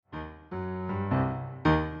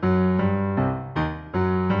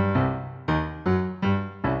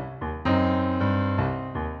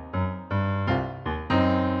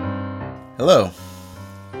Hello.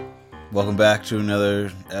 Welcome back to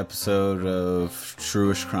another episode of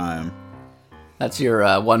Truish Crime. That's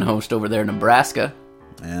your one host over there in Nebraska.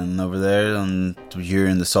 And over there, you're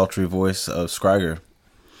hearing the sultry voice of Scriger.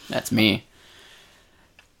 That's me.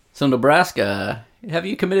 So Nebraska, have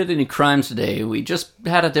you committed any crimes today? We just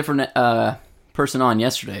had a different person on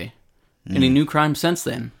yesterday. Any new crimes since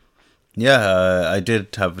then? Yeah, I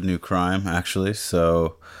did have a new crime, actually.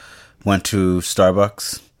 So, went to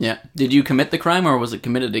Starbucks. Yeah. Did you commit the crime, or was it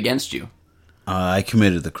committed against you? I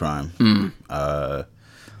committed the crime.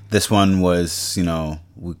 This one was, I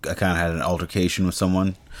kind of had an altercation with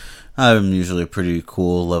someone. I'm usually a pretty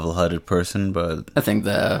cool, level-headed person, but... I think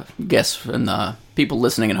the guests and the people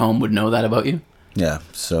listening at home would know that about you. Yeah,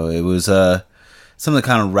 so it was something that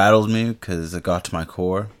kind of rattled me because it got to my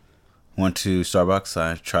core. Went to Starbucks.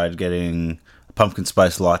 I tried getting a pumpkin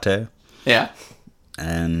spice latte. Yeah.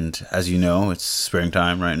 And as you know, it's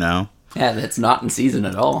springtime right now. Yeah, it's not in season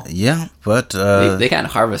at all. Yeah, but... they can't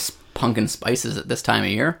harvest pumpkin spices at this time of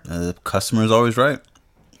year. The customer is always right.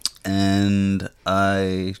 And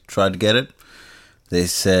I tried to get it. They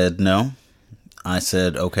said no. I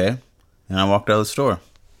said okay. And I walked out of the store.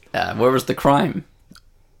 Where was the crime?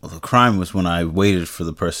 Well, the crime was when I waited for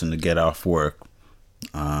the person to get off work.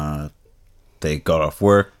 They got off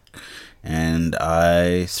work, and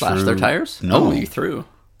I Slashed their tires? No. Oh, you threw.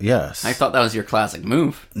 Yes. I thought that was your classic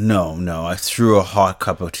move. No. I threw a hot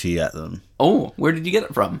cup of tea at them. Oh, where did you get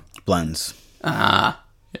it from? Blends.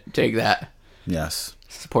 Take that. Yes.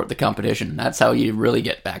 Support the competition. That's how you really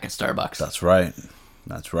get back at Starbucks. That's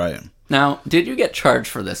right. Now, did you get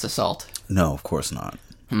charged for this assault? No, of course not.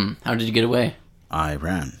 How did you get away? I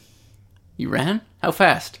ran. You ran? How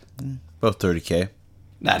fast? About 30K.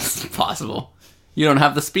 That's impossible. You don't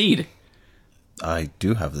have the speed. I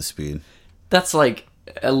do have the speed. That's like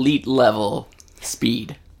elite level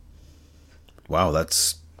speed. Wow,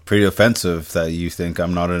 that's pretty offensive that you think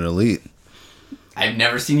I'm not an elite. I've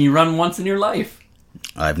never seen you run once in your life.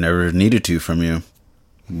 I've never needed to from you.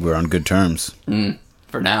 We're on good terms.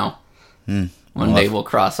 For now. One day we'll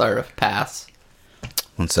cross our paths.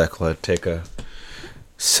 One sec, let's take a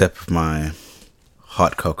sip of my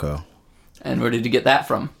hot cocoa. And where did you get that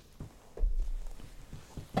from?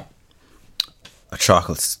 A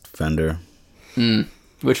chocolate vendor.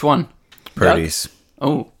 Which one? Purdy's. Doug?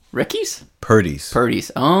 Oh, Ricky's? Purdy's.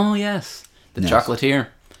 Oh, yes. The Yes. chocolatier.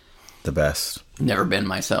 The best. Never been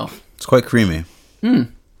myself. It's quite creamy.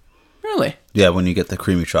 Really? Yeah, when you get the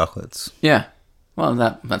creamy chocolates. Yeah. Well,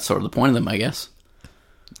 that's sort of the point of them, I guess.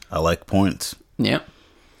 I like points. Yeah.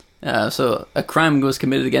 So a crime was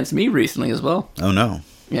committed against me recently as well. Oh, no.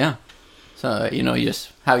 Yeah. So, you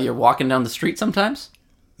just how you're walking down the street sometimes?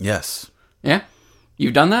 Yes. Yeah?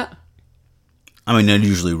 You've done that? I mean, I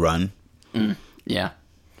usually run. Yeah.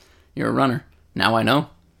 You're a runner. Now I know.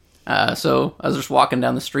 So I was just walking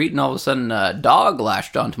down the street and all of a sudden a dog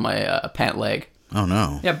lashed onto my pant leg. Oh,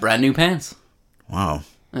 no. Yeah, brand new pants. Wow.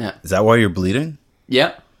 Yeah. Is that why you're bleeding?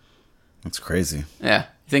 Yeah. That's crazy. Yeah.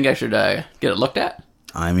 You think I should get it looked at?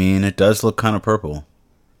 I mean, it does look kind of purple.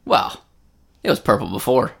 Well, it was purple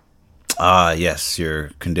before. Ah, yes, your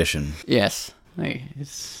condition. Yes. I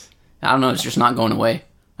don't know, it's just not going away.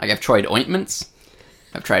 Like, I've tried ointments.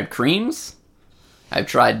 I've tried creams. I've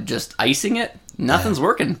tried just icing it. Nothing's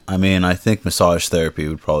working. I mean, I think massage therapy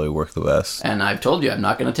would probably work the best. And I've told you I'm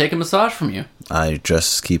not going to take a massage from you. I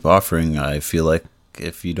just keep offering. I feel like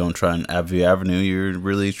if you don't try an AbbVie Avenue, you're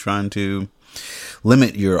really trying to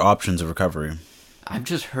limit your options of recovery. I've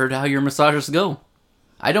just heard how your massages go.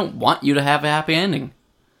 I don't want you to have a happy ending.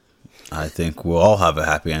 I think we'll all have a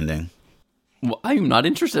happy ending. Well, I'm not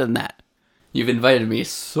interested in that. You've invited me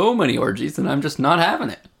so many orgies, and I'm just not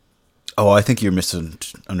having it. Oh, I think you're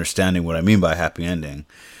misunderstanding what I mean by happy ending.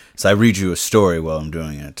 So I read you a story while I'm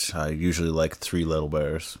doing it. I usually like Three Little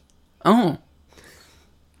Bears. Oh.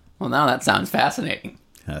 Well, now that sounds fascinating.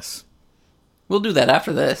 Yes. We'll do that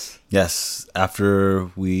after this. Yes,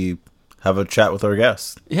 after we have a chat with our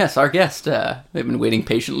guest. Yes, our guest. They've been waiting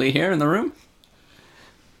patiently here in the room.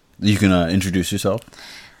 You can introduce yourself.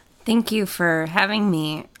 Thank you for having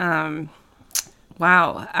me.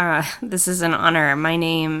 Wow, this is an honor. My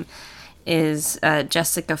name is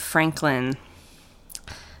Jessica Franklin,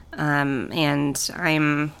 and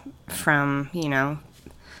I'm from,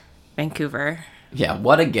 Vancouver. Yeah,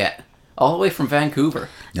 what a get. All the way from Vancouver.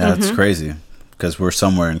 Yeah, that's crazy. Because we're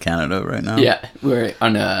somewhere in Canada right now. Yeah, we're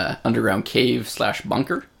on a underground cave /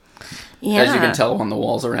 bunker. Yeah. As you can tell on the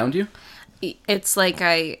walls around you. It's like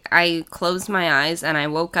I closed my eyes and I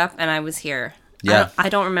woke up and I was here. Yeah. I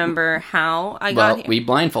don't remember how got here. We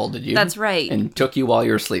blindfolded you. That's right. And took you while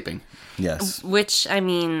you were sleeping. Yes. Which, I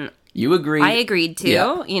mean, You agreed. I agreed too.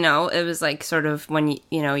 Yeah. You know, it was like sort of when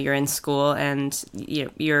you're in school and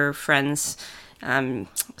your friends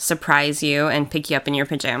surprise you and pick you up in your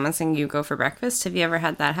pajamas and you go for breakfast. Have you ever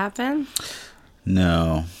had that happen?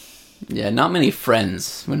 No. Yeah, not many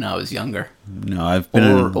friends when I was younger. No, I've been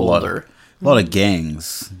in a older. lot of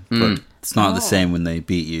gangs, but it's not the same when they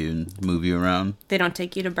beat you and move you around. They don't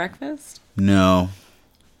take you to breakfast? No.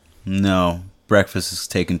 Breakfast is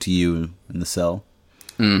taken to you in the cell.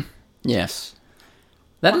 Yes.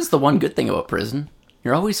 That is the one good thing about prison.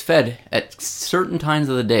 You're always fed at certain times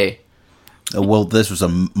of the day. Well, this was a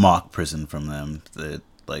mock prison from them.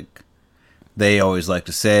 They always like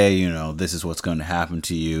to say, this is what's going to happen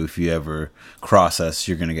to you. If you ever cross us,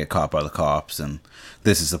 you're going to get caught by the cops, and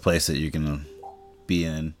this is the place that you're going to be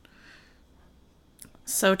in.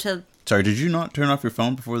 Sorry, did you not turn off your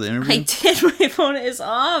phone before the interview? I did. My phone is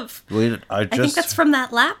off. Wait, I think that's from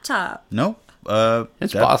that laptop. No.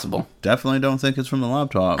 It's possible. Definitely don't think it's from the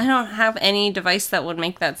laptop. I don't have any device that would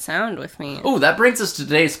make that sound with me. Oh, that brings us to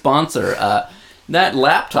today's sponsor. That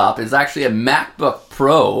laptop is actually a MacBook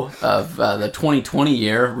Pro of the 2020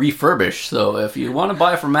 year, refurbished. So if you want to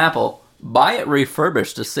buy from Apple, buy it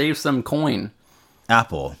refurbished to save some coin.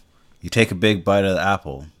 Apple. You take a big bite of the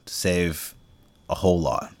apple to save a whole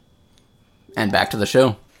lot. And back to the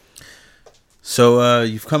show. So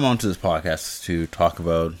you've come onto this podcast to talk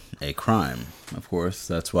about a crime, of course.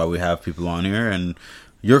 That's why we have people on here, and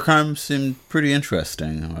your crime seemed pretty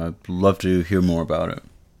interesting. I'd love to hear more about it.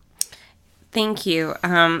 Thank you.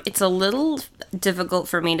 It's a little difficult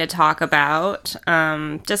for me to talk about,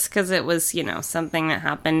 just because it was, something that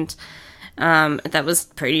happened that was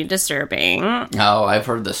pretty disturbing. Oh, I've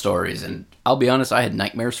heard the stories, and I'll be honest, I had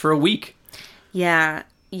nightmares for a week. Yeah.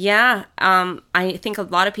 I think a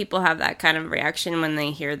lot of people have that kind of reaction when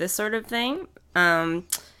they hear this sort of thing.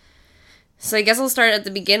 So I guess I'll start at the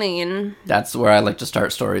beginning. That's where I like to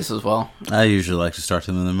start stories as well. I usually like to start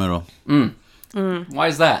them in the middle. Why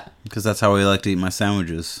is that? Because that's how I like to eat my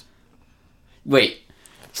sandwiches. Wait.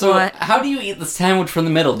 So What? how do you eat the sandwich from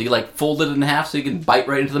the middle? Do you fold it in half so you can bite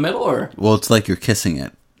right into the middle, or? Well, it's like you're kissing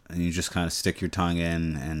it, and you just kind of stick your tongue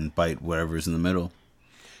in and bite whatever's in the middle.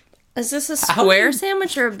 Is this a square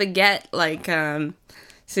sandwich or a baguette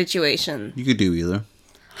situation? You could do either.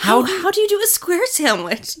 How do you do a square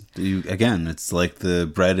sandwich? Again, it's like the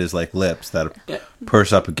bread is like lips that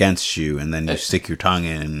purse up against you, and then you stick your tongue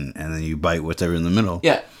in, and then you bite whatever in the middle.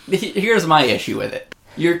 Yeah, here's my issue with it.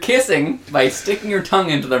 You're kissing by sticking your tongue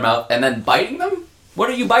into their mouth and then biting them? What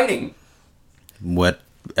are you biting?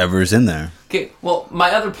 Whatever's in there. Okay, well,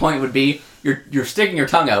 my other point would be you're sticking your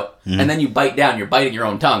tongue out, and then you bite down. You're biting your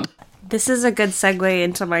own tongue. This is a good segue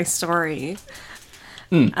into my story.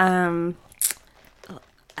 And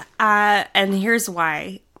here's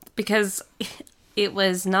why. Because it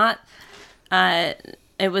was not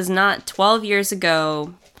 12 years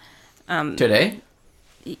ago. Today?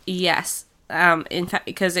 Yes. In fact,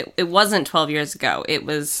 because it wasn't 12 years ago. It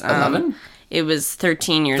was 11? It was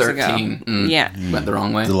 13 years 13. ago. Yeah. Went the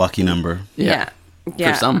wrong way. The lucky number. Yeah.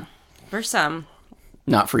 For some. For some.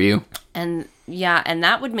 Not for you. And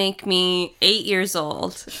that would make me 8 years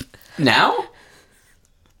old. Now?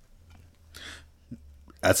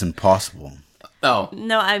 That's impossible. Oh.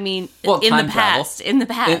 No, I mean, Well, in the time past. travel. In the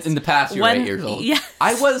past. In the past, you were 8 years old. Yeah.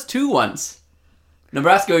 I was too once.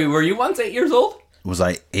 Nebraska, were you once 8 years old? Was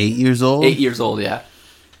I 8 years old? 8 years old, yeah.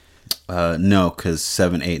 No, because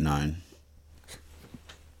 7, 8, 9.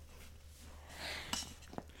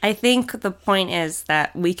 I think the point is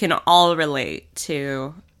that we can all relate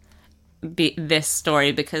to this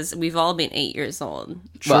story because we've all been 8 years old.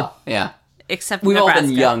 Sure. Well, yeah. Except We've Nebraska. all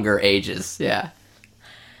been younger ages, yeah.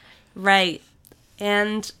 Right.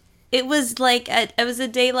 And it was a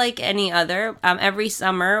day like any other. Every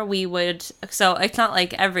summer we would, so it's not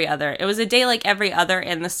like every other. It was a day like every other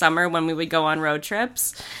in the summer when we would go on road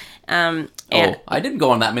trips. I didn't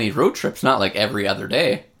go on that many road trips, not like every other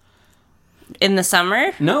day. In the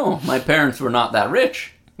summer? No, my parents were not that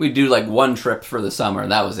rich. We'd do one trip for the summer,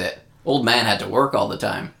 and that was it. Old man had to work all the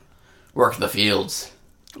time. Work the fields.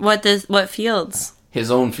 What fields?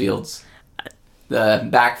 His own fields. The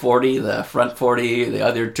back 40, the front 40, the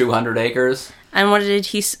other 200 acres. And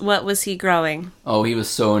what was he growing? Oh, he was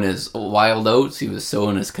sowing his wild oats, he was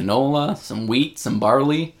sowing his canola, some wheat, some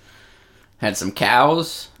barley. Had some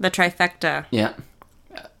cows. The trifecta. Yeah.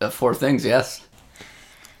 4 things, yes.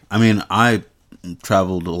 I mean, I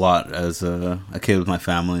traveled a lot as a kid with my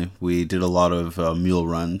family. We did a lot of mule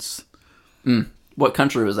runs. What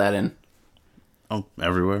country was that in? Oh,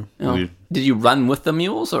 everywhere. Oh. Did you run with the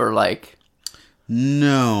mules or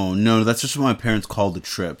No, that's just what my parents call the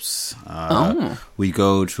trips. We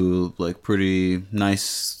go to like pretty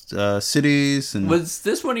nice cities. And Was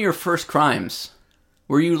this one of your first crimes?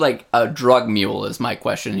 Were you like a drug mule? Is my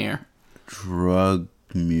question here. Drug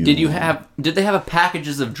mule. Did they have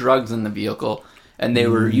packages of drugs in the vehicle, and they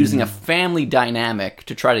were using a family dynamic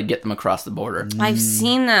to try to get them across the border? I've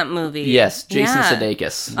seen that movie. Yes, Jason Yeah.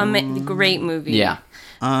 Sudeikis. Great movie. Yeah.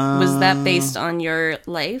 Was that based on your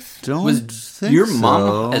life? Don't Was think your so.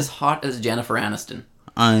 mom as hot as Jennifer Aniston?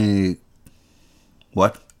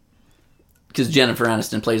 What? Because Jennifer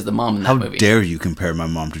Aniston plays the mom in that How movie. dare you compare my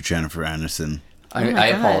mom to Jennifer Aniston? Oh my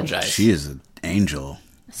I God. apologize. She is an angel.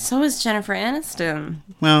 So is Jennifer Aniston.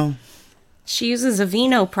 Well, She uses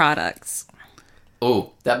Aveeno products.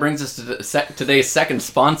 Oh, that brings us to today's second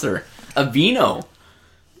sponsor, Aveeno.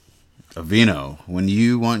 Aveeno. When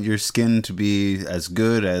you want your skin to be as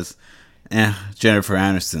good as Jennifer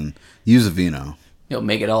Aniston, use Aveeno. You'll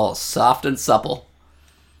make it all soft and supple.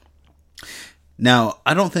 Now,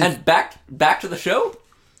 I don't think... And back to the show?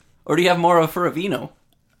 Or do you have more for Aveeno?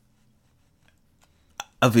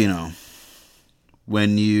 Aveeno.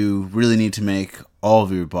 When you really need to make all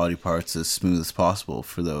of your body parts as smooth as possible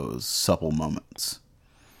for those supple moments.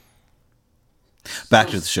 Back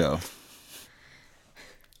to the show.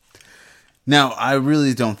 Now, I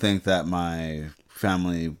really don't think that my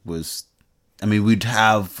family was... I mean, we'd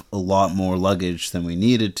have a lot more luggage than we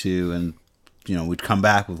needed to, and, we'd come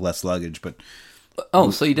back with less luggage, but...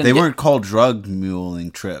 Oh, so you didn't... They weren't called drug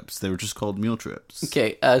muling trips. They were just called mule trips.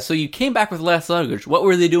 Okay, so you came back with less luggage. What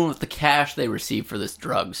were they doing with the cash they received for this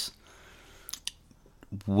drugs?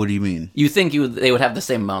 What do you mean? You think they would have the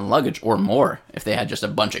same amount of luggage or more if they had just a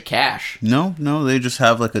bunch of cash? No, they just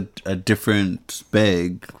have like a different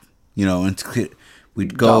bag, and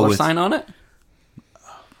we'd go Dollar with... sign on it?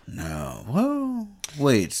 No. Well,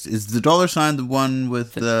 wait, is the dollar sign the one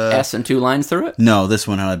with the... S and 2 lines through it? No, this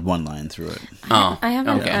one had one line through it. Oh, I have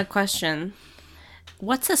okay. a question.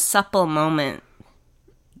 What's a supple moment?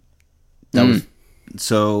 That was...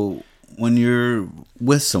 So, when you're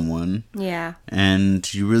with someone... Yeah.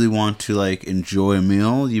 And you really want to, enjoy a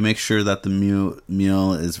meal, you make sure that the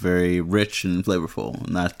meal is very rich and flavorful.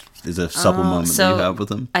 And that is a supple moment that you have with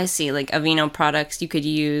them. I see. Like Aveeno products you could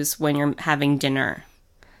use when you're having dinner.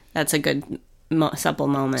 That's a good supple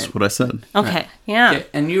moment. That's what I said. Okay. Yeah. Okay,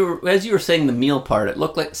 and as you were saying the meal part,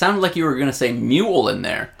 sounded like you were going to say mule in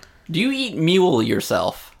there. Do you eat mule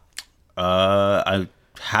yourself? I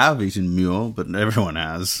have eaten mule, but everyone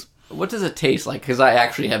has. What does it taste like? Because I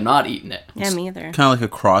actually have not eaten it. Yeah, me either. Kind of like a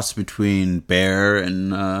cross between bear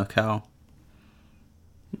and cow.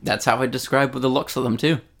 That's how I describe the looks of them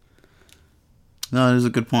too. No, that is a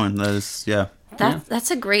good point. That is, yeah. That's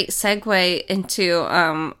a great segue into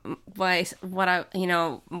what Something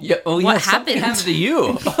happened. happened to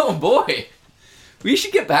you. Oh boy, we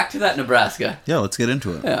should get back to that, Nebraska. Yeah, let's get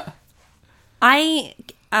into it. Yeah.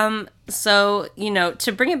 So,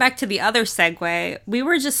 to bring it back to the other segue, we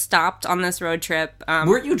were just stopped on this road trip.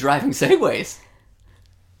 Weren't you driving Segways?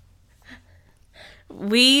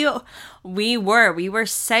 We were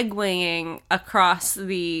segueing across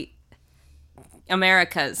the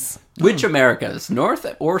Americas. Which Americas? North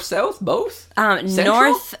or South? Both?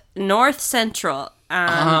 Central? North Central.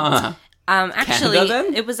 Actually, Canada,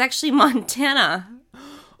 then? it was actually Montana.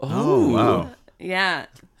 Oh, wow. Yeah,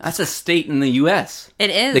 That's a state in the U.S. it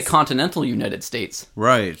is. The continental United States.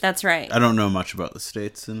 Right. That's right. I don't know much about the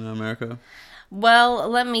states in America. Well,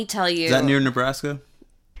 let me tell you. Is that near Nebraska?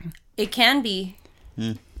 It can be.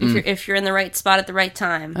 If you're in the right spot at the right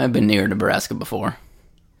time. I've been near Nebraska before.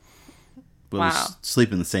 Well, Wow. we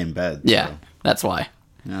sleep in the same bed. Yeah, So, that's why.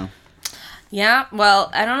 yeah. Yeah,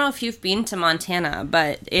 well, I don't know if you've been to Montana,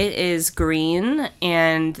 but it is green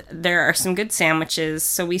and there are some good sandwiches.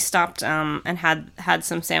 So we stopped and had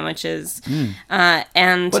some sandwiches.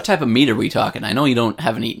 And What type of meat are we talking? I know you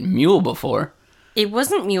haven't eaten mule before. it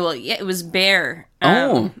wasn't mule, yeah, it was bear.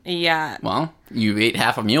 Oh. Yeah, Well, you ate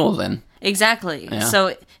half a mule then. exactly. Yeah.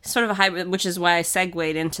 So sort of a hybrid, which is why I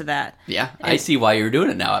segued into that. Yeah, I see why you're doing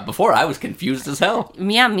it now. Before, I was confused as hell.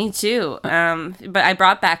 Yeah, me too. But I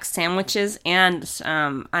brought back sandwiches and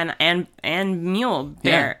mule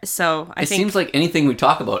bear. Yeah. So I It think seems like anything we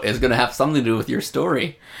talk about is going to have something to do with your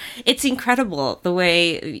story. it's incredible the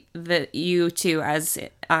way that you two as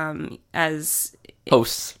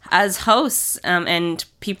Hosts. hosts and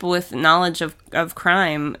people with knowledge of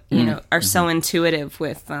crime, are so intuitive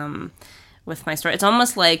with my story. It's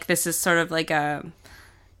almost like this is sort of like a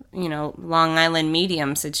Long Island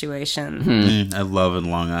Medium situation. I love a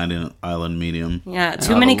Long Island Medium. Yeah,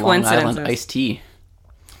 too many Long Island coincidences. iced tea.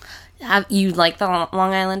 You like the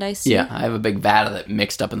Long Island iced tea? Yeah, I have a big vat of it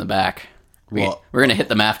mixed up in the back. Well- We're gonna hit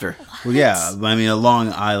them after. Well, yeah. I mean, a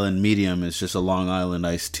Long Island medium is just a Long Island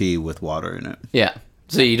iced tea with water in it. Yeah,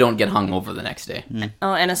 so you don't get hung over the next day.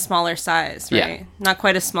 Oh, and a smaller size, right? Yeah. Not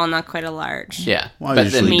quite a small, not quite a large. Yeah, Well, I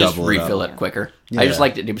but then usually you just double it up. refill it quicker. Yeah. I just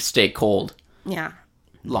like it to stay cold Yeah.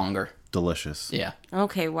 longer. Delicious. Yeah.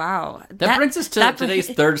 Okay, wow. That brings us to that today's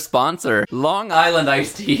brings- third sponsor, Long Island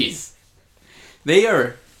iced teas. They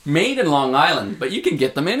are made in Long Island, but you can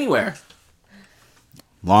get them anywhere.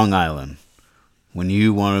 Long Island. When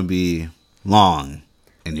you want to be long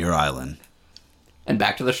in your island. And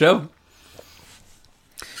back to the show.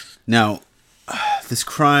 Now, this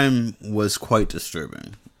crime was quite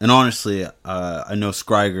disturbing. And honestly, I know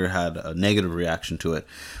Scriger had a negative reaction to it.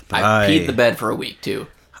 But I peed the bed for a week, too.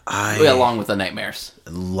 Along with the nightmares.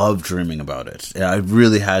 love dreaming about it. I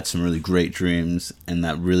really had some really great dreams, and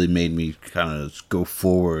that really made me kind of go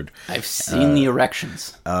forward. I've seen the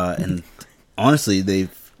erections. And honestly,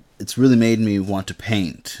 it's really made me want to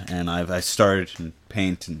paint. And I started to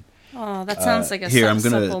paint. And Oh, that sounds like a here, I'm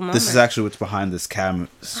supple gonna. moment. This is actually what's behind this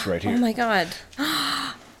canvas right here. Oh my god.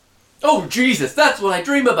 Oh, Jesus, that's what I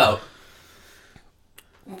dream about.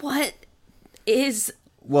 What is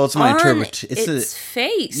Well, it's my on interpretation. its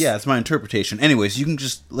face? Yeah, it's my interpretation. Anyways,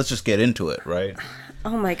 let's just get into it, right?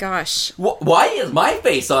 Oh my gosh. Why is my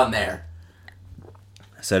face on there?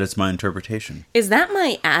 I said it's my interpretation. Is that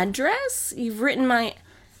my address? You've written my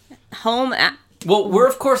home Well, we're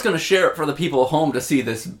of course going to share it for the people at home to see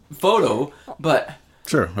this photo, but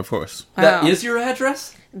Sure, of course. that Wow. is your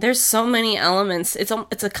address? There's so many elements. It's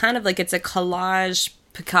a kind of like it's a collage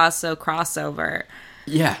Picasso crossover.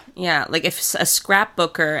 Yeah. Yeah, like if a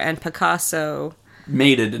scrapbooker and Picasso,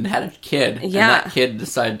 Mated and had a kid, and Yeah. that kid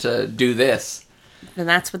decided to do this. then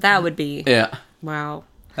that's what that would be. Yeah. Wow.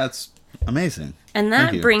 That's amazing. And Thank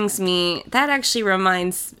that you. brings me, that's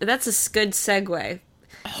a good segue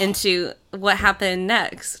into what happened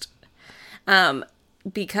next.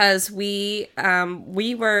 Because we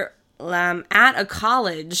were at a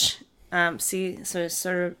college. So it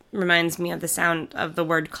sort of reminds me of the sound of the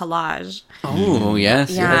word collage. Oh, yes,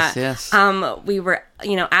 Yeah. yes. We were,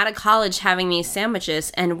 at a college having these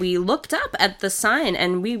sandwiches, and we looked up at the sign,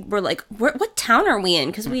 and we were like, "What town are we in?"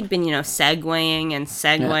 Because we'd been, segueing and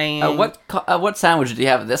segueing. What sandwich did you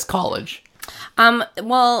have at this college?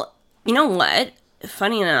 Well, you know what?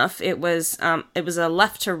 Funny enough, it was a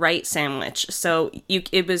left to right sandwich. So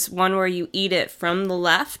it was one where you eat it from the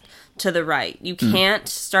left to the right. You can't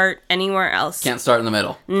start anywhere else. Can't start in the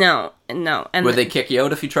middle. No. And Would they kick you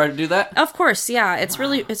out if you tried to do that? Of course, yeah.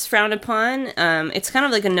 It's frowned upon. It's kind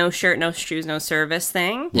of like a no shirt, no shoes, no service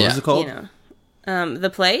thing. What was it called? The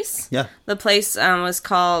place. Yeah. The place was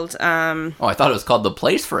called. Oh, I thought it was called The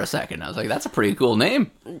Place for a second. I was like, that's a pretty cool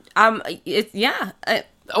name.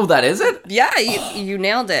 Oh, that is it? Yeah. You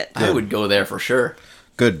nailed it. I would go there for sure.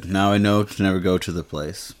 Good. Now I know to never go to the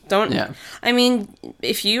place. Don't. Yeah. I mean,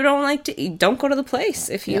 if you don't like to eat, don't go to the place.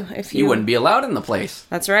 If you wouldn't be allowed in the place.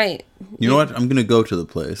 That's right. You know what? I'm gonna go to the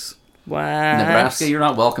place. What? Nebraska, you're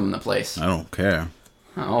not welcome in the place. I don't care.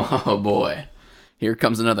 Oh boy. Here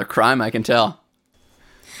comes another crime, I can tell.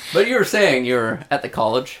 But you were saying you're at the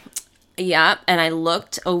college. Yeah, and I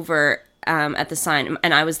looked over at the sign,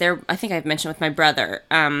 and I was there. I think I've mentioned with my brother.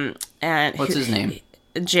 And What's his name?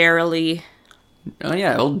 Jerry. Oh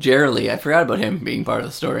yeah, old Jerry. I forgot about him being part of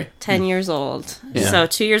the story. 10 years old. Yeah. So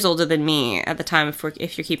 2 years older than me at the time,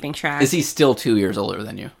 if you're keeping track. Is he still 2 years older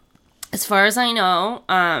than you? As far as I know,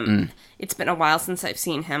 it's been a while since I've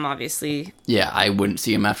seen him, obviously. Yeah, I wouldn't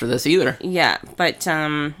see him after this either. Yeah, but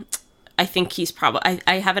I think he's probably...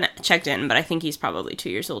 I haven't checked in, but I think he's probably 2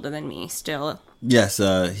 years older than me still. Yes,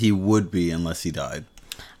 he would be unless he died.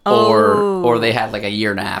 Or they had like a 1.5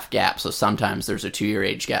 year gap. So sometimes there's a 2 year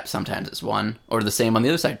age gap. Sometimes it's 1. Or the same on the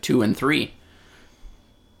other side, 2 and 3.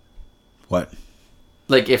 What?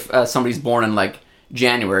 Like if somebody's born in like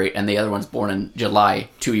January and the other one's born in July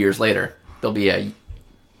 2 years later, there'll be a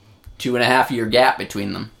 2.5 year gap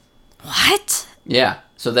between them. What? Yeah.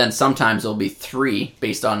 So then sometimes there'll be 3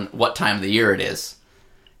 based on what time of the year it is.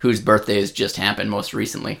 Whose birthdays just happened most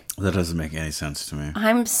recently. That doesn't make any sense to me.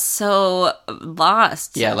 I'm so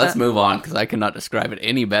lost. Yeah, let's move on because I cannot describe it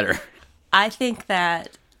any better. I think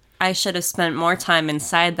that I should have spent more time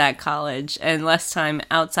inside that college and less time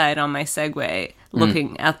outside on my Segway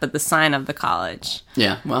looking up at the sign of the college.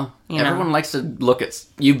 Yeah, well, You know. everyone likes to look at...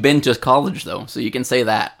 You've been to college, though, so you can say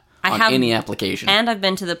that on any application. And I've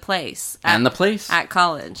been to the place. And the place. At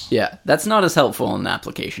college. Yeah, that's not as helpful in an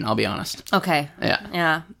application, I'll be honest. Okay. Yeah.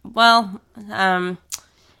 Yeah. Well, in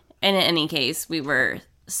any case, we were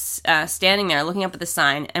standing there looking up at the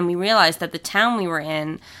sign, and we realized that the town we were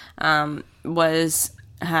in was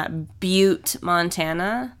Butte,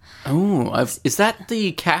 Montana. Oh, is that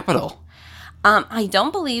the capital? I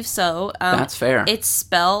don't believe so. That's fair. It's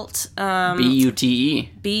spelt Butte.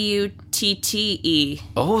 Butte.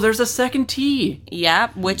 Oh, there's a second T. Yeah,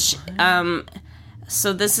 which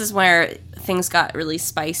so this is where things got really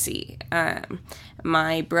spicy.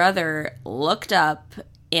 My brother looked up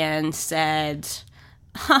and said,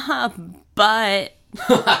 haha, but...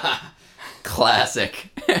 Classic.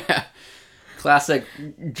 Classic.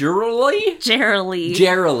 Gerally?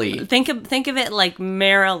 Jerily. Think of it like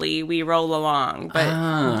merrily we roll along,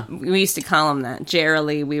 but we used to call him that.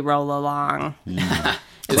 Jerily we roll along.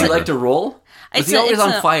 Does he like to roll? Was he always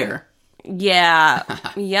on fire? Yeah.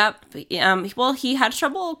 Yep. Well, he had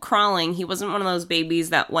trouble crawling. He wasn't one of those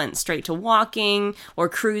babies that went straight to walking or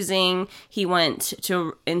cruising. He went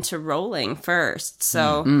into rolling first.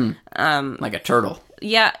 So, like a turtle.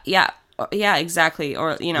 Yeah, exactly.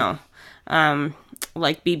 Or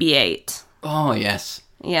like BB-8. Oh yes.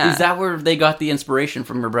 Yeah. Is that where they got the inspiration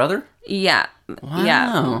from your brother? Yeah. Wow.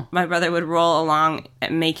 Yeah. My brother would roll along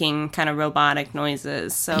making kind of robotic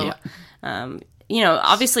noises. So,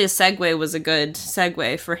 obviously a Segway was a good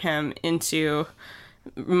segue for him into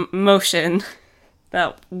motion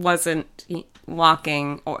that wasn't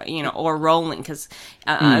walking or rolling, because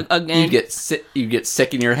you get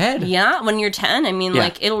sick in your head. Yeah, when you're 10,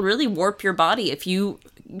 like it'll really warp your body if you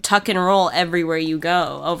tuck and roll everywhere you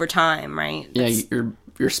go over time, right? Yeah,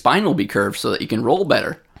 your spine will be curved so that you can roll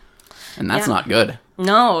better, and that's not good.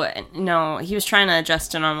 No, he was trying to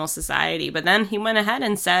adjust to normal society, but then he went ahead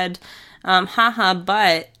and said, haha,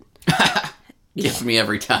 but... Gets me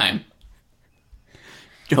every time.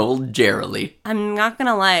 Old Jerily. I'm not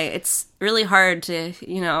gonna lie, it's really hard to,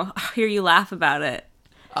 hear you laugh about it.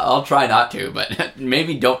 I'll try not to, but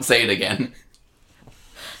maybe don't say it again.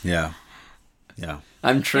 Yeah.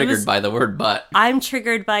 I'm triggered by the word but. I'm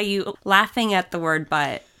triggered by you laughing at the word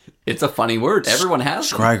but. It's a funny word. Everyone has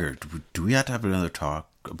them. Scriger, do we have to have another talk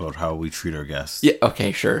about how we treat our guests? Yeah,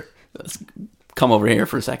 okay, sure. Let's come over here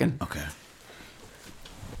for a second. Okay.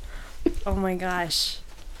 Oh my gosh.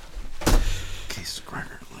 Okay,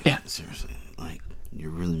 Scriger, yeah. Seriously, you're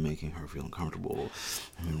really making her feel uncomfortable.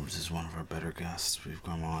 This is one of our better guests we've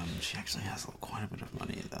come on. She actually has quite a bit of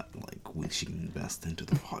money that she can invest into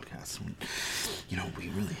the podcast. And, we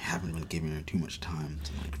really haven't been giving her too much time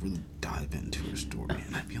to really dive into her story.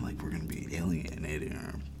 And I feel like we're going to be alienating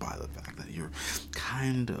her by the fact that you're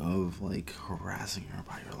kind of harassing her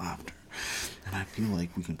by your laughter. And I feel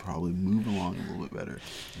like we can probably move along a little bit better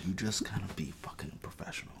if you just kind of be fucking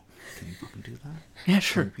professional. Can you fucking do that? Yeah,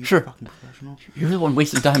 sure. Fucking professional? You're the one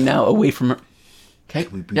wasting time now away from her. Okay?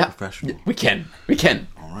 Can we be professional? We can.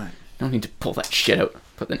 All right. Don't need to pull that shit out.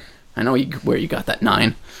 I know where you got that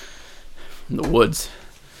 9. From the woods.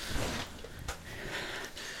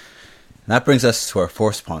 That brings us to our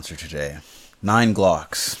fourth sponsor today. 9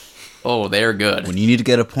 Glocks. Oh, they're good. When you need to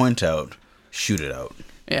get a point out, shoot it out.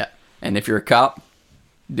 Yeah. And if you're a cop,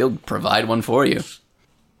 they'll provide one for you.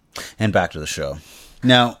 And back to the show.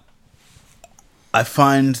 Now, I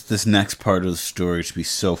find this next part of the story to be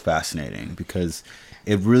so fascinating because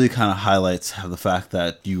it really kind of highlights how the fact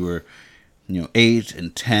that you were, 8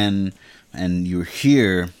 and 10 and you were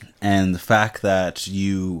here, and the fact that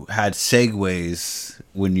you had Segways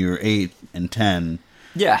when you were 8 and 10.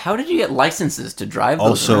 Yeah, how did you get licenses to drive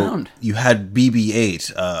those around? You had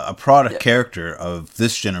BB-8, a product character of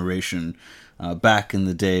this generation, back in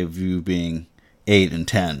the day of you being 8 and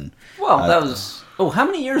 10. Well, that was... Oh, how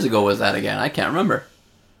many years ago was that again? I can't remember.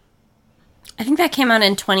 I think that came out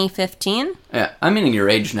in 2015. Yeah, I'm meaning your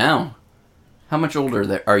age now. How much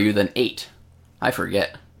older are you than 8? I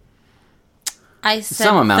forget. I said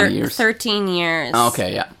some amount of years. 13 years. Oh,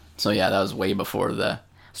 okay, yeah. So yeah, that was way before the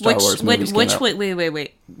Star Wars movies came out.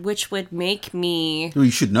 Wait. Which would make me... Well,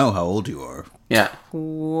 you should know how old you are. Yeah.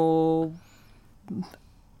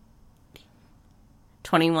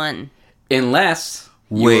 21. Unless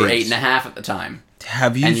you were 8.5 at the time.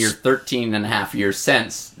 Have you... And you're 13 and a half years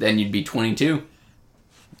since, then you'd be 22.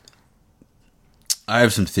 I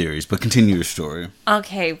have some theories, but continue your story.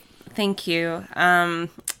 Okay, thank you.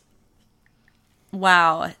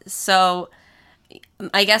 Wow. So,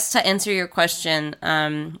 I guess to answer your question,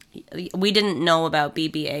 we didn't know about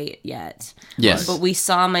BB-8 yet. Yes. But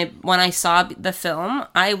when I saw the film,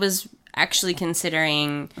 I was actually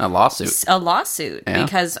considering a lawsuit. Yeah.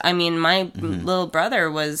 Because my older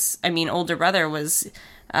brother was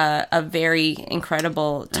a very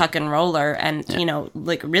incredible tuck and roller, and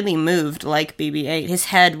like really moved like BB-8. His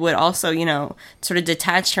head would also sort of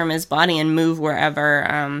detach from his body and move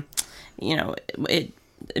wherever it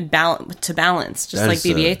to balance, just like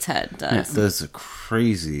BB-8's head does. That's a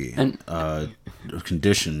crazy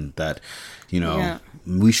condition that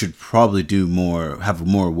we should probably have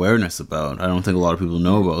more awareness about. I don't think a lot of people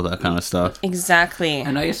know about that kind of stuff. Exactly.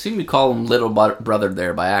 And I assume you call him little brother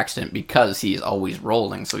there by accident because he's always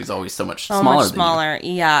rolling, so he's always so much smaller than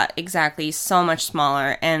you. Yeah, exactly. So much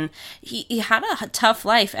smaller. And he had a tough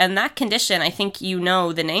life. And that condition, I think you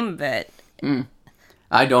know the name of it.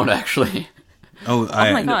 I don't actually. Oh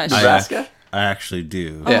my gosh. Nebraska? I actually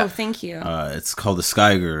do. Oh, thank you. It's called the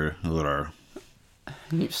Skyger.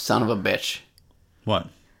 You son of a bitch. What?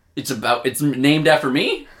 It's named after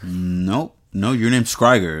me? Nope. No, your name's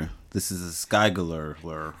Skyger. This is a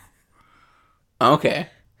Skyger. Okay.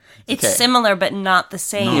 It's similar, but not the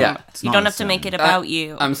same. No, Yeah. You don't have to make it about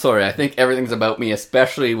you. I'm sorry. I think everything's about me,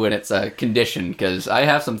 especially when it's a condition, because I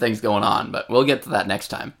have some things going on, but we'll get to that next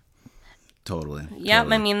time. Totally. Yeah,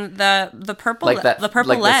 totally. I mean the purple Like that, the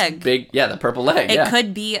purple leg. The purple leg.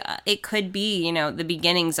 It could be the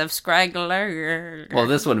beginnings of Scraggler. Well,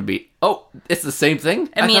 this would be. Oh, it's the same thing.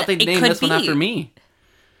 I mean, thought they it named could this one be. after me.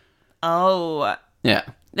 Oh, Yeah,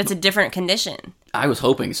 that's a different condition. I was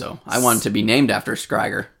hoping so. I wanted to be named after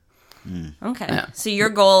Scragger. Okay. Yeah. So your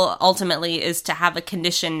goal ultimately is to have a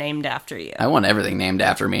condition named after you. I want everything named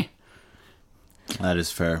after me. That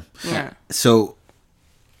is fair. Yeah. So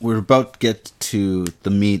we're about to get to the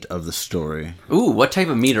meat of the story. Ooh, what type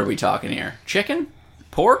of meat are we talking here? Chicken?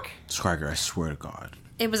 Pork? Skyger, I swear to God.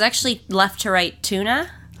 It was actually left to right tuna.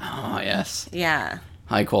 Oh, yes. Yeah.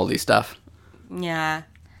 High quality stuff. Yeah.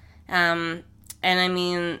 And I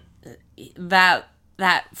mean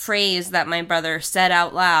that phrase that my brother said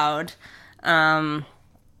out loud,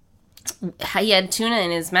 he had tuna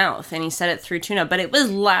in his mouth and he said it through tuna, but it was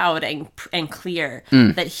loud and clear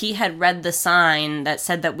that he had read the sign that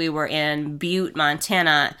said that we were in Butte,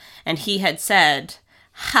 Montana, and he had said,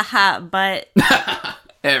 haha, but...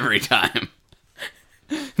 Every time.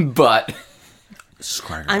 But...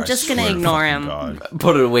 Skyger, I'm just going to ignore him. God.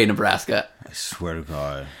 Put it away, Nebraska. I swear to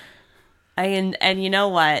God. And you know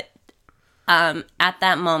what? At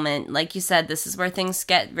that moment, like you said, this is where things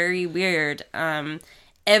get very weird. Everyone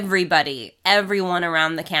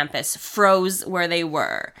around the campus froze where they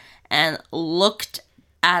were and looked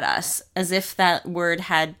at us as if that word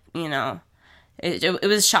had, it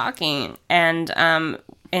was shocking. And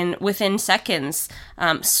within seconds,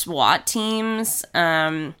 SWAT teams,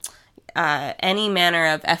 any manner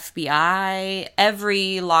of FBI,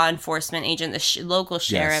 every law enforcement agent, the local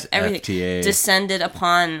sheriff, everything FTA. descended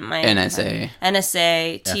upon my NSA,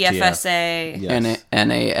 TFSA, Yes.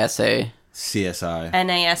 NASA, CSI.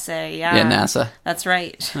 NASA, yeah, NASA. That's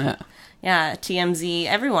right. Yeah, TMZ,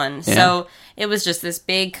 everyone. Yeah. So it was just this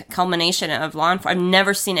big culmination of law enforcement. I've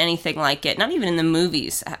never seen anything like it. Not even in the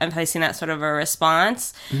movies have I seen that sort of a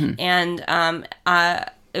response. And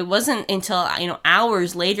it wasn't until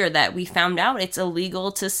hours later that we found out it's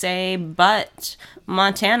illegal to say "but"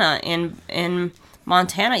 Montana. In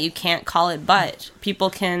Montana, you can't call it "but." People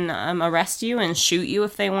can arrest you and shoot you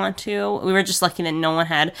if they want to. We were just lucky that no one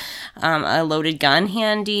had a loaded gun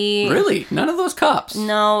handy. Really? None of those cops?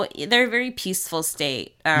 No, they're a very peaceful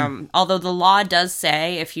state. Although the law does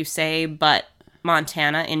say if you say "but"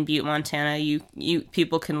 Montana in Butte, Montana, you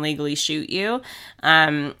people can legally shoot you.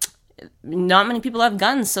 Not many people have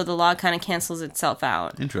guns, so the law kind of cancels itself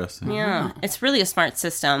out. Interesting. Yeah, it's really a smart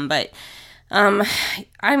system, but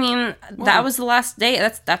I mean, that was the last day.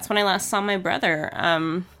 That's when I last saw my brother.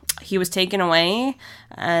 He was taken away,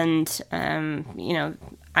 and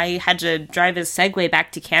I had to drive his Segway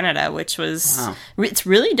back to Canada, which was it's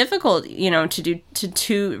really difficult,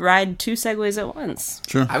 to ride two Segways at once.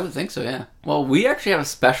 Sure. I would think so, yeah. Well, we actually have a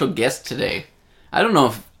special guest today. I don't know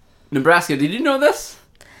if Nebraska, did you know this?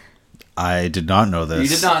 I did not know this. You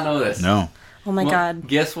did not know this? No. Oh my God.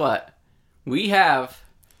 Guess what? We have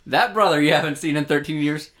that brother you haven't seen in 13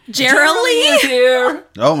 years. Gerald Lee is here.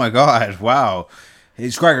 Oh my God. Wow. Hey,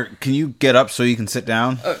 Skyger, can you get up so you can sit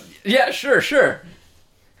down? Yeah, sure.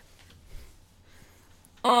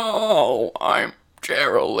 Oh, I'm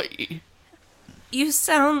Gerald Lee. You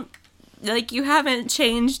sound like you haven't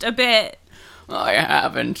changed a bit. I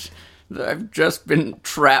haven't. I've just been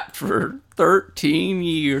trapped for 13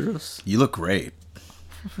 years. You look great.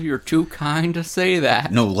 You're too kind to say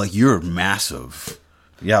that. No, like you're massive.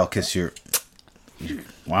 Yeah, because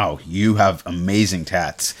wow, you have amazing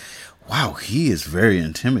tats. Wow, he is very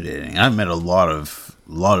intimidating. I've met a lot of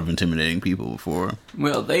lot of intimidating people before.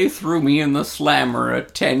 Well, they threw me in the slammer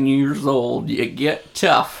at 10 years old. You get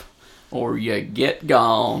tough, or you get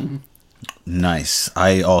gone. Nice.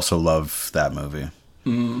 I also love that movie.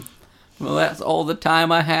 Well, that's all the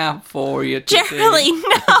time I have for you today. Jeremy,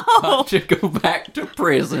 no! Got to go back to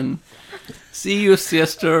prison. See you,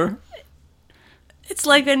 sister. It's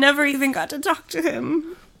like I never even got to talk to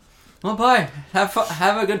him. Well, bye. Have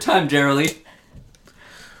a good time, Jeremy.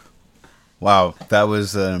 Wow, that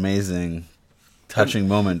was an amazing, touching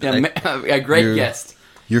moment. Yeah, a great guest.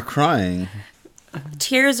 You're crying.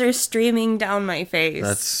 Tears are streaming down my face.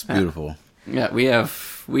 That's beautiful. Yeah, we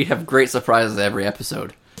have great surprises every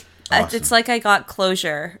episode. Awesome. It's like I got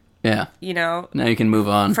closure, Yeah. you know? Now you can move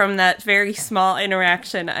on. From that very small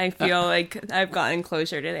interaction, I feel like I've gotten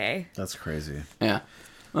closure today. That's crazy. Yeah.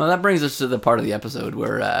 Well, that brings us to the part of the episode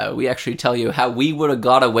where we actually tell you how we would have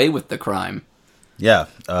got away with the crime. Yeah,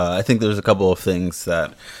 I think there's a couple of things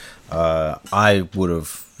that I would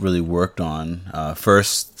have really worked on.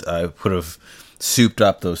 First, I would have souped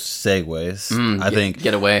up those segways. I think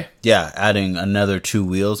Get away. Yeah, adding another 2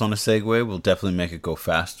 wheels on a Segway will definitely make it go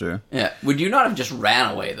faster. Yeah. Would you not have just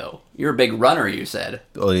ran away, though? You're a big runner, you said.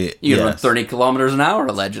 Oh, yeah, You can run 30 kilometers an hour,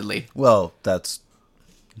 allegedly. Well, that's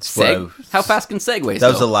what How fast can Segways that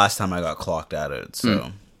was go? the last time I got clocked at it.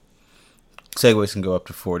 So Segways can go up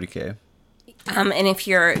to 40k. And if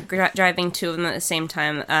you're driving 2 of them at the same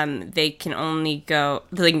time, they can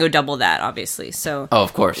go double that, obviously. So, Oh,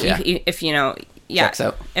 of course, yeah. if you know, yeah, Checks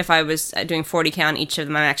out. if I was doing 40k on each of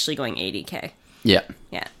them, I'm actually going 80k. Yeah.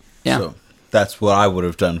 Yeah. Yeah. So that's what I would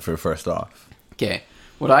have done for first off. Okay.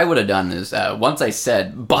 What I would have done is, once I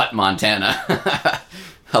said, Butte, Montana,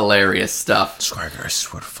 hilarious stuff. Swagger, I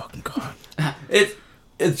swear to fucking God.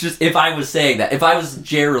 It's just, if I was saying that, if I was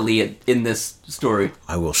Jerry in this story,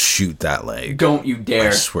 I will shoot that leg. don't you dare.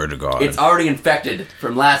 I swear to God. It's already infected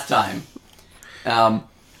from last time.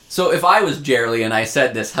 So if I was Jerry and I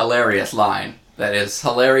said this hilarious line, that is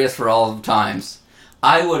hilarious for all the times,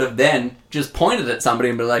 I would have then just pointed at somebody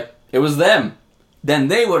and be like, it was them. Then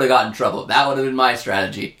they would have got in trouble. That would have been my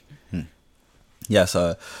strategy. Yes.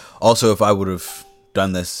 Also, if I would have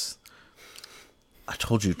done this, I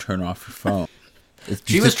told you to turn off your phone.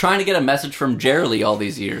 She was trying to get a message from Jerry all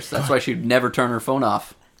these years. That's why she'd never turn her phone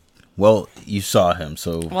off. Well, you saw him,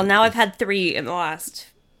 so Well, now I've had 3 in the last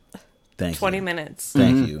thank 20 you. minutes.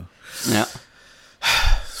 Thank you. Yeah.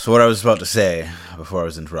 So what I was about to say before I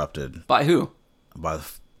was interrupted By who? by the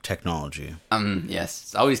technology. Yes,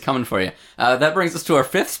 it's always coming for you. That brings us to our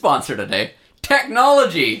 5th sponsor today,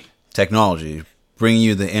 technology. Technology, bringing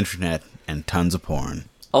you the internet and tons of porn.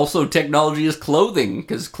 Also, technology is clothing,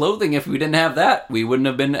 because clothing, if we didn't have that, we wouldn't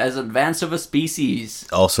have been as advanced of a species.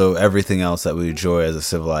 Also, everything else that we enjoy as a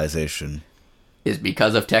civilization. Is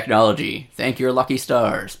because of technology. Thank your lucky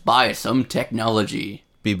stars. Buy some technology.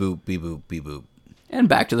 Beep boop, beep boop, beep boop. And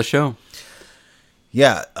back to the show.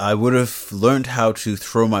 Yeah, I would have learned how to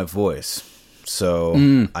throw my voice.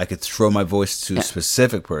 So I could throw my voice to a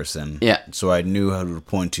specific person. Yeah. So I knew how to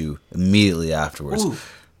point to immediately afterwards. Ooh.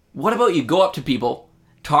 What about you go up to people,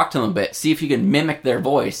 talk to them a bit, see if you can mimic their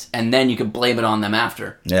voice, and then you can blame it on them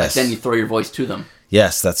after. Yes. Like then you throw your voice to them.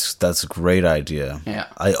 Yes, that's a great idea. Yeah.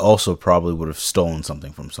 I also probably would have stolen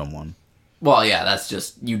something from someone. Well, yeah, that's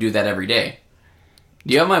just, you do that every day.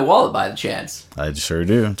 Do you have my wallet by the chance? I sure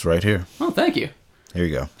do. It's right here. Oh, thank you. Here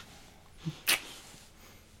you go.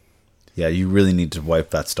 Yeah, you really need to wipe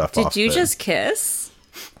that stuff off. Did you there. just kiss?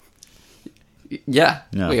 Yeah,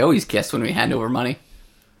 Yeah. we always kiss when we hand over money.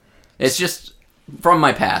 It's just from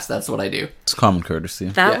my past, that's what I do. It's common courtesy.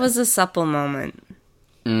 That Yeah. was a supple moment.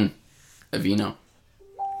 Avino.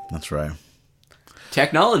 That's right.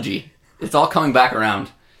 Technology. It's all coming back around.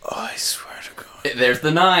 Oh, I swear to God. There's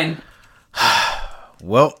the 9.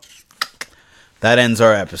 Well, that ends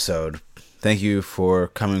our episode. Thank you for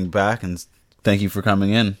coming back, and thank you for coming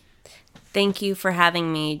in. Thank you for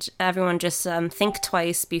having me. Everyone just think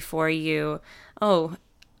twice before you... Oh,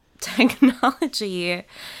 technology.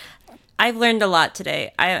 I've learned a lot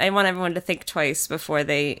today. I want everyone to think twice before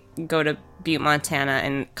they go to Butte, Montana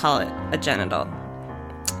and call it a genital.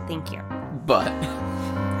 Thank you. But